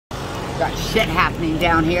Got shit happening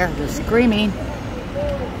down here. They're screaming.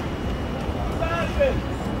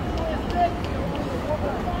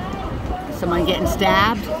 Someone getting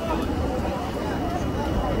stabbed.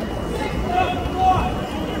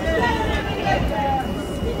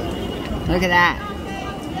 Look at that.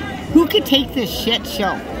 Who could take this shit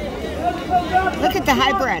show? Look at the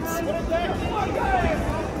hybrids.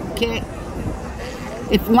 Okay.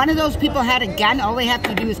 If one of those people had a gun, all they have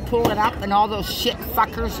to do is pull it up and all those shit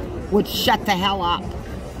fuckers would shut the hell up.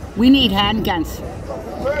 We need handguns.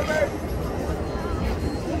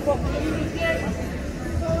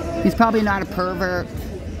 He's probably not a pervert.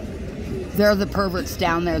 They're the perverts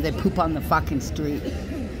down there. They poop on the fucking street.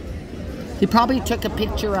 He probably took a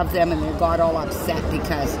picture of them and they got all upset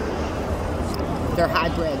because they're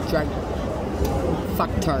hybrid drug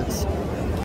fucktards.